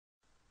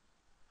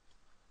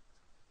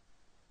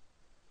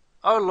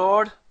Oh,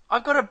 Lord,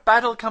 I've got a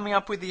battle coming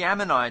up with the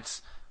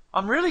Ammonites.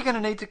 I'm really going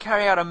to need to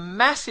carry out a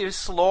massive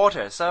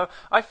slaughter, so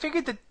I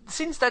figured that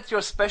since that's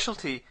your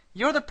specialty,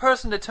 you're the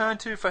person to turn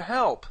to for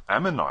help.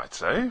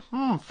 Ammonites, eh?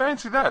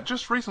 Fancy that.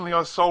 Just recently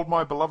I sold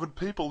my beloved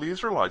people, the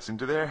Israelites,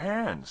 into their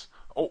hands.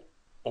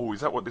 Oh,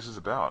 is that what this is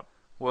about?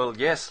 Well,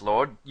 yes,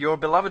 Lord. Your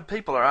beloved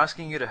people are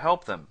asking you to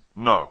help them.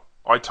 No.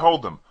 I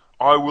told them,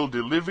 I will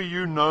deliver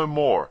you no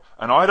more,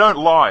 and I don't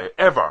lie,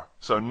 ever,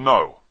 so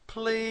no.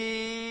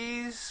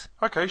 Please?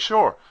 Okay,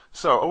 sure.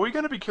 So, are we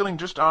going to be killing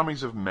just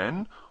armies of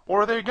men,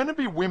 or are there going to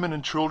be women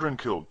and children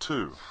killed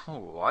too?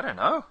 Oh, I don't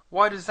know.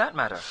 Why does that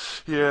matter?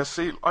 Yeah,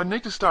 see, I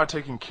need to start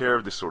taking care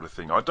of this sort of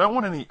thing. I don't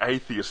want any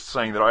atheists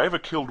saying that I ever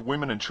killed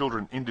women and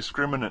children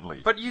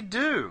indiscriminately. But you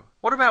do.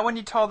 What about when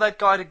you told that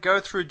guy to go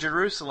through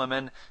Jerusalem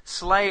and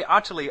slay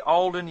utterly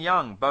old and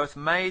young, both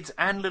maids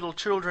and little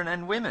children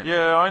and women?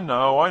 Yeah, I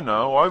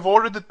know. I've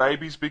ordered that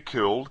babies be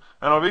killed,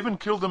 and I've even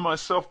killed them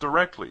myself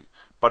directly.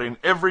 But in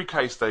every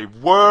case, they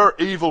were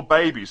evil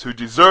babies who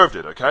deserved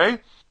it,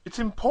 okay? It's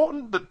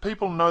important that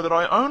people know that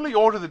I only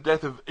order the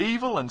death of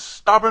evil and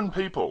stubborn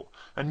people,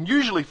 and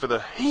usually for the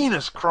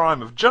heinous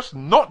crime of just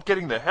not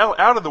getting the hell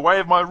out of the way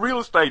of my real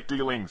estate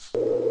dealings.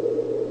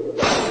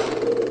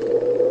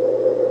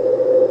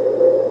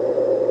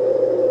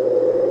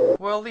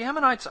 Well, the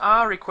Ammonites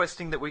are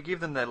requesting that we give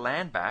them their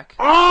land back.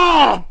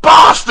 Oh,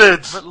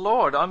 bastards! But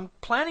Lord, I'm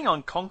planning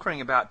on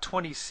conquering about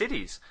 20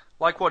 cities,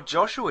 like what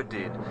Joshua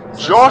did.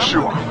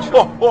 Joshua?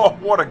 Oh,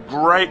 what a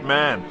great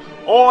man.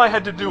 All I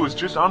had to do was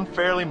just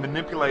unfairly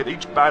manipulate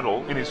each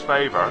battle in his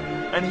favor,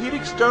 and he'd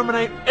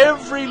exterminate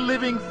every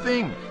living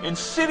thing in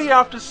city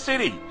after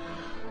city.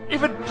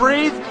 If it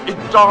breathed, it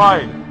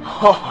died.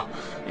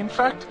 In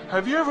fact,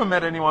 have you ever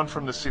met anyone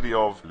from the city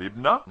of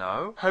Libnah?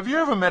 No. Have you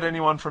ever met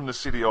anyone from the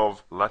city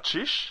of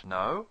Lachish?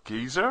 No.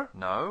 Gezer?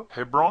 No.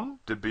 Hebron?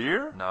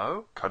 Debir?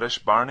 No. Kadesh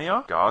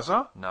Barnea?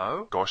 Gaza?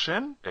 No.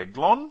 Goshen?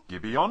 Eglon?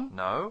 Gibeon?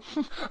 No.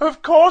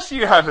 Of course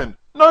you haven't!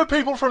 No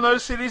people from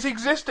those cities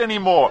exist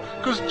anymore,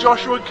 because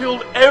Joshua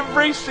killed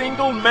every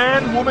single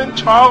man, woman,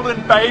 child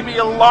and baby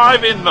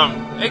alive in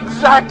them,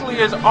 exactly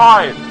as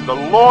I, the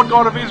Lord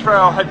God of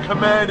Israel, had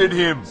commanded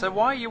him. So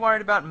why are you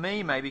worried about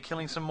me maybe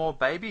killing some more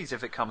babies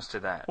if it comes to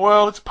that?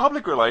 Well, it's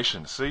public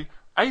relations, see?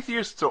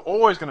 Atheists are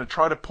always going to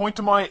try to point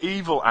to my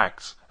evil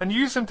acts, and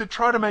use them to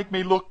try to make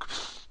me look,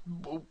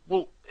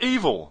 well,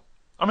 evil.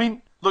 I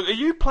mean, look, are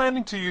you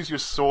planning to use your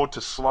sword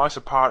to slice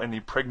apart any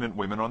pregnant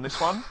women on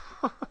this one?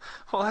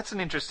 Well, that's an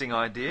interesting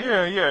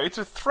idea. Yeah, it's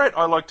a threat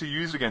I like to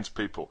use against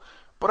people.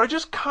 But I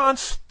just can't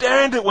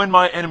stand it when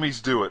my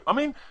enemies do it. I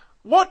mean,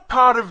 what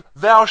part of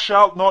thou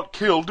shalt not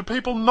kill do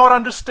people not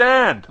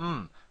understand?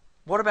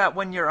 What about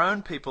when your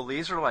own people, the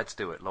Israelites,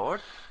 do it,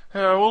 Lord?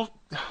 Yeah, well,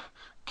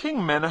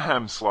 King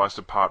Menahem sliced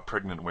apart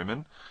pregnant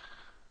women.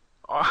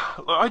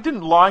 I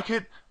didn't like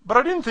it, but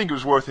I didn't think it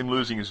was worth him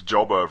losing his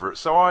job over it,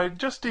 so I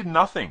just did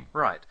nothing.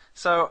 Right.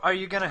 So, are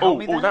you going to help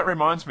me then? Oh, that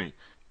reminds me.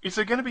 Is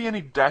there going to be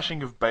any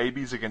dashing of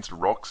babies against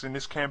rocks in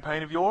this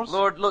campaign of yours?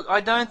 Lord, look, I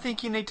don't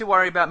think you need to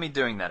worry about me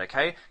doing that,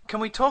 okay?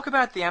 Can we talk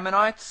about the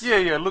Ammonites?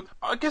 Yeah, look,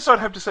 I guess I'd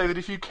have to say that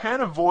if you can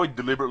avoid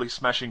deliberately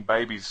smashing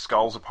babies'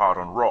 skulls apart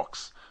on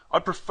rocks,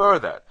 I'd prefer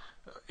that,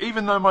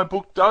 even though my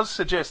book does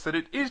suggest that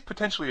it is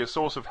potentially a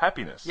source of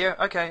happiness. Yeah,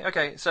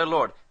 okay. So,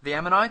 Lord, the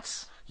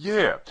Ammonites?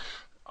 Yeah.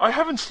 I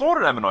haven't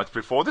slaughtered Ammonites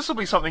before. This will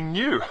be something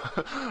new.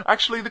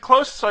 Actually, the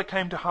closest I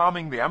came to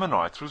harming the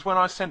Ammonites was when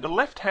I sent a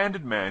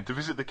left-handed man to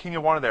visit the king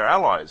of one of their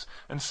allies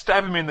and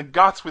stab him in the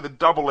guts with a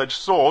double-edged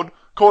sword,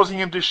 causing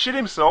him to shit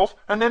himself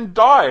and then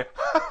die.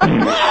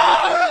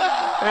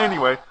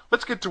 Anyway,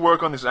 let's get to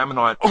work on this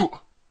Ammonite. Oh,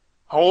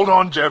 hold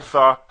on,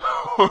 Japhtheh.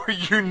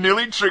 You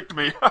nearly tricked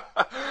me.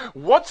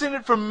 What's in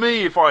it for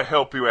me if I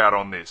help you out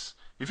on this?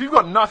 If you've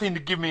got nothing to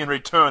give me in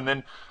return,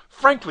 then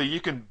frankly, you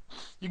can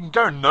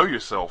go know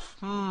yourself.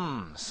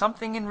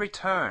 Something in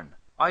return.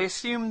 I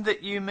assume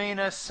that you mean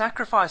a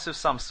sacrifice of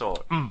some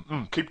sort.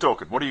 Keep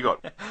talking. What do you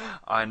got?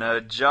 I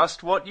know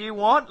just what you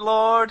want,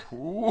 Lord.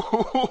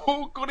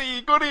 Ooh,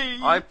 goody.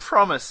 I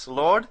promise,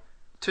 Lord,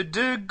 to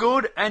do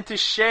good and to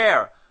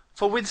share,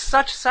 for with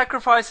such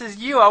sacrifices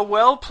you are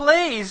well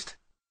pleased.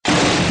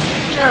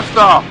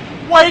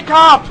 Japhtheh, wake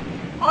up!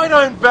 I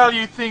don't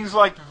value things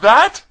like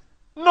that.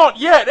 Not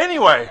yet,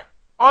 anyway.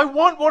 I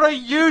want what I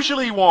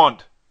usually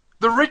want.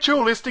 The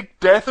ritualistic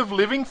death of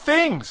living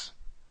things.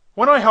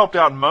 When I helped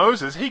out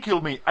Moses, he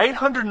killed me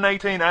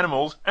 818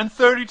 animals and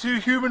 32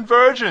 human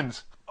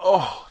virgins.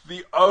 Oh,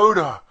 the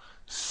odour.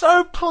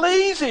 So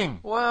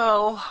pleasing.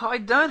 Well, I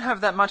don't have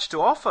that much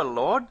to offer,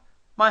 Lord.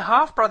 My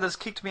half-brothers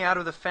kicked me out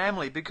of the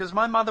family because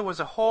my mother was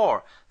a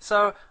whore,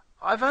 so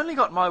I've only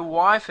got my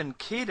wife and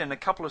kid and a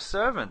couple of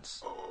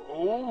servants.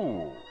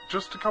 Oh,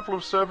 just a couple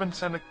of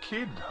servants and a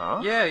kid,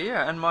 huh?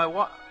 Yeah, and my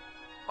wife...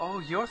 Oh,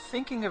 you're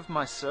thinking of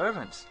my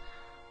servants.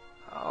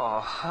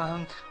 Oh,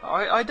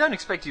 I don't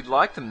expect you'd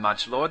like them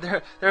much, Lord.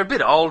 They're a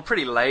bit old,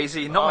 pretty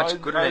lazy, not much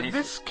good at anything.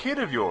 This kid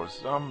of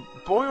yours,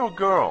 boy or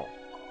girl?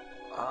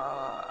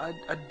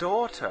 A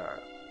daughter.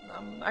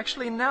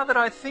 Actually, now that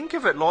I think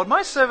of it, Lord,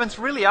 my servants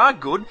really are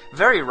good,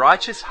 very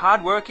righteous,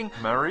 hard-working.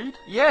 Married?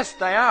 Yes,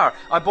 they are.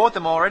 I bought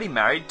them already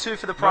married, 2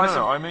 for the price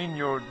No, of... I mean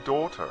your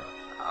daughter.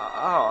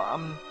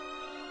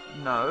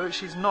 No,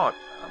 she's not.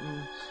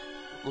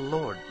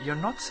 Lord, you're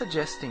not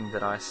suggesting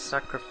that I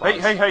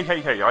sacrifice...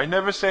 Hey, I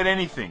never said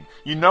anything.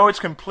 You know it's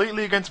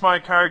completely against my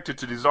character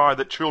to desire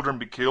that children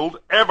be killed,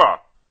 ever.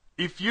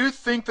 If you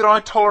think that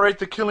I tolerate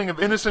the killing of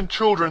innocent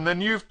children,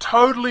 then you've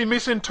totally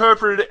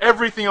misinterpreted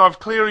everything I've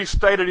clearly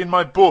stated in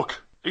my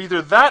book.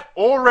 Either that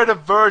or read a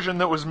version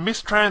that was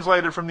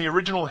mistranslated from the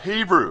original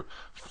Hebrew.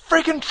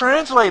 Freaking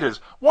translators!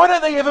 Why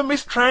don't they ever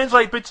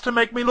mistranslate bits to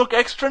make me look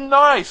extra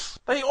nice?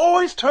 They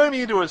always turn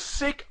me into a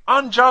sick,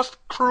 unjust,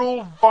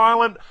 cruel,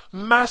 violent,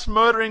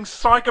 mass-murdering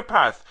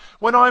psychopath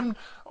when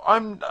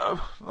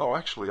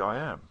actually I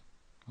am.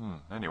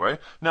 Anyway,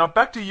 now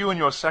back to you and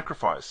your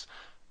sacrifice.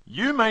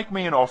 You make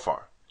me an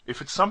offer.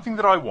 If it's something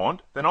that I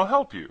want, then I'll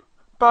help you.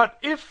 But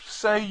if,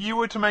 say, you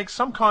were to make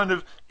some kind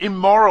of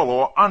immoral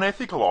or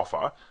unethical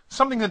offer,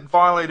 something that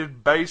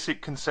violated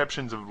basic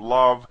conceptions of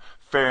love,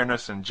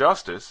 fairness and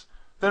justice,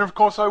 then of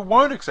course I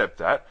won't accept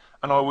that,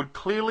 and I would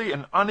clearly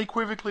and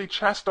unequivocally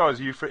chastise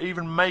you for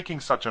even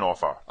making such an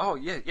offer. Oh,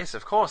 yes,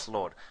 of course,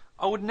 Lord.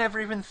 I would never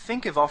even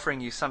think of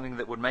offering you something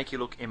that would make you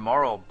look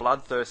immoral,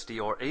 bloodthirsty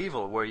or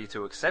evil were you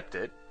to accept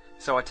it.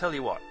 So I tell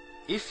you what.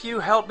 If you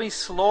help me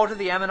slaughter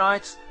the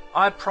Ammonites,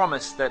 I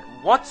promise that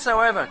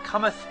whatsoever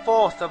cometh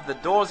forth of the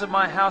doors of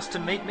my house to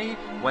meet me,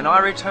 when I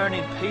return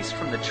in peace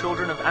from the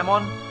children of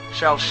Ammon,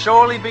 shall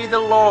surely be the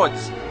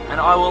Lord's,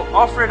 and I will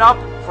offer it up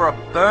for a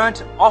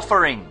burnt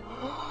offering.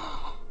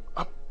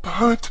 A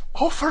burnt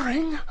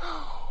offering?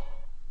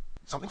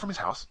 Something from his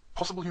house,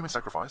 possible human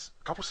sacrifice,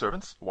 a couple of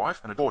servants, a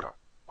wife, and a daughter.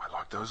 I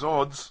like those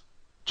odds.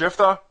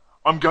 Japhtheh,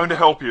 I'm going to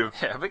help you.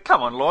 Yeah, but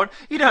come on, Lord.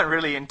 You don't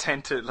really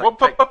intend to...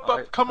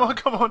 Come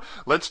on.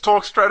 Let's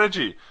talk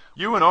strategy.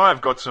 You and I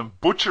have got some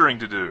butchering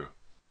to do.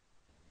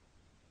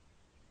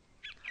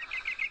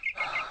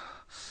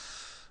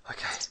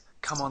 Okay,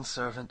 come on,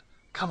 servant.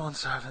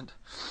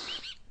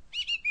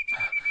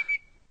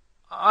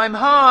 I'm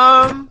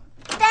home.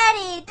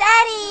 Daddy!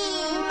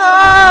 No!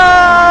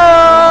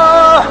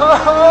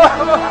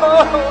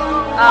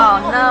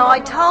 Oh no, I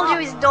told you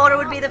his daughter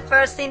would be the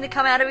first thing to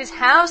come out of his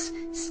house.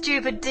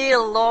 Stupid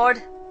deal,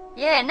 Lord.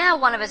 Yeah, now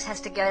one of us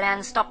has to go down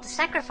and stop the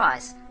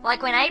sacrifice,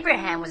 like when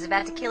Abraham was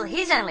about to kill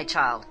his only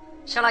child.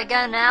 Shall I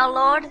go now,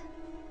 Lord?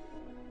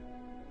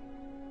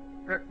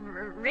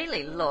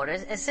 Really, Lord,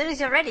 as soon as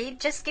you're ready,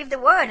 just give the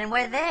word and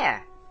we're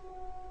there.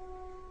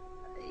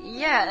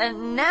 Yeah,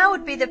 and now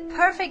would be the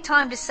perfect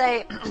time to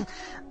say,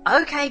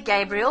 okay,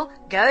 Gabriel,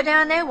 go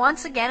down there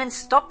once again and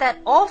stop that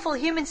awful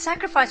human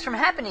sacrifice from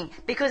happening,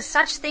 because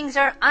such things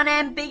are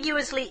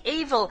unambiguously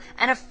evil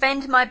and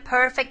offend my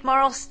perfect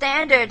moral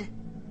standard.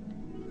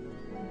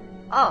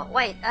 Oh,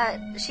 wait,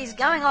 she's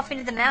going off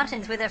into the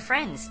mountains with her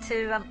friends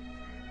to,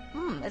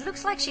 it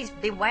looks like she's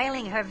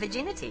bewailing her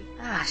virginity.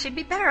 She'd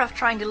be better off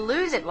trying to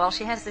lose it while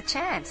she has the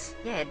chance.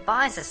 Yeah, it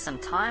buys us some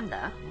time,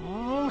 though.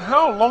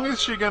 How long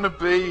is she going to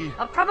be?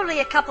 Oh, probably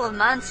a couple of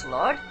months,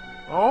 Lord.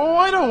 Oh,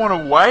 I don't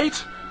want to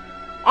wait.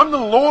 I'm the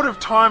Lord of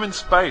time and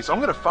space. I'm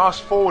going to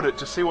fast forward it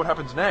to see what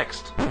happens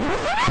next.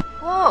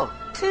 Whoa,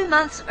 2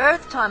 months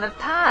Earth time have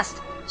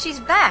passed. She's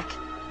back.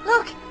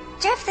 Look,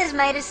 Japhtheh's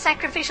made a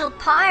sacrificial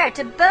pyre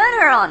to burn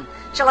her on.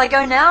 Shall I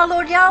go now,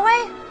 Lord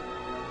Yahweh?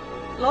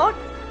 Lord?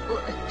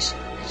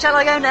 Shall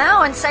I go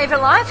now and save her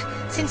life,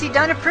 since you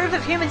don't approve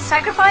of human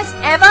sacrifice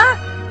ever?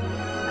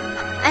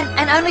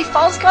 And only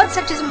false gods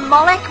such as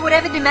Molech would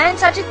ever demand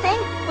such a thing,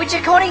 which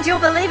according to your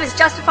believers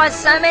justifies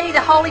so many of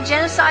the holy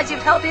genocides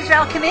you've helped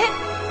Israel commit?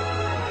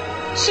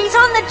 She's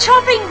on the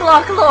chopping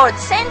block, Lord!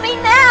 Send me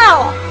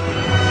now!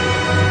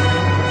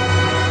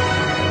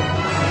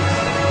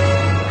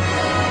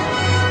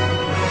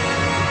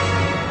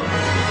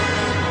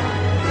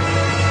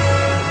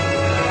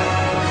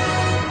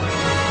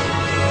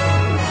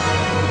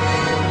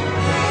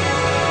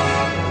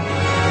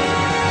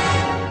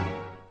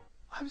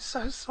 I'm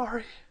so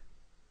sorry.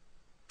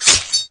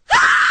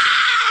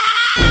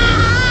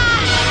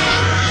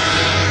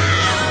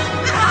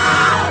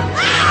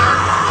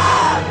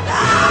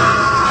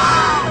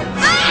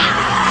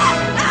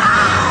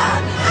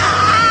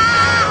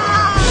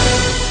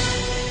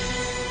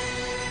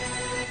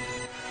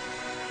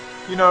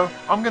 You know,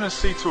 I'm going to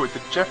see to it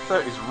that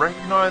Japhtheh is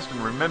recognized and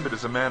remembered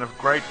as a man of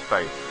great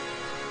faith.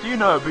 Do you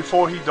know,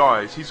 before he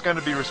dies, he's going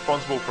to be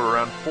responsible for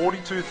around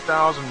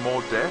 42,000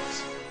 more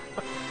deaths?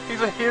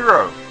 He's a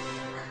hero.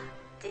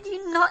 Did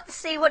you not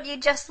see what you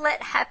just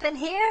let happen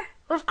here?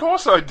 Of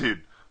course I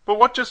did. But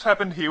what just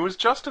happened here was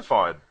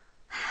justified.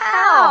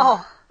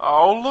 How?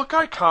 Oh, look,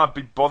 I can't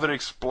be bothered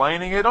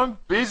explaining it. I'm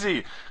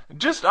busy.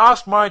 Just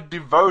ask my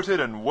devoted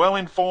and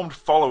well-informed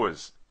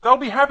followers. They'll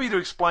be happy to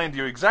explain to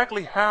you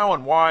exactly how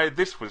and why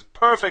this was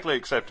perfectly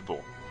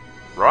acceptable.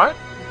 Right?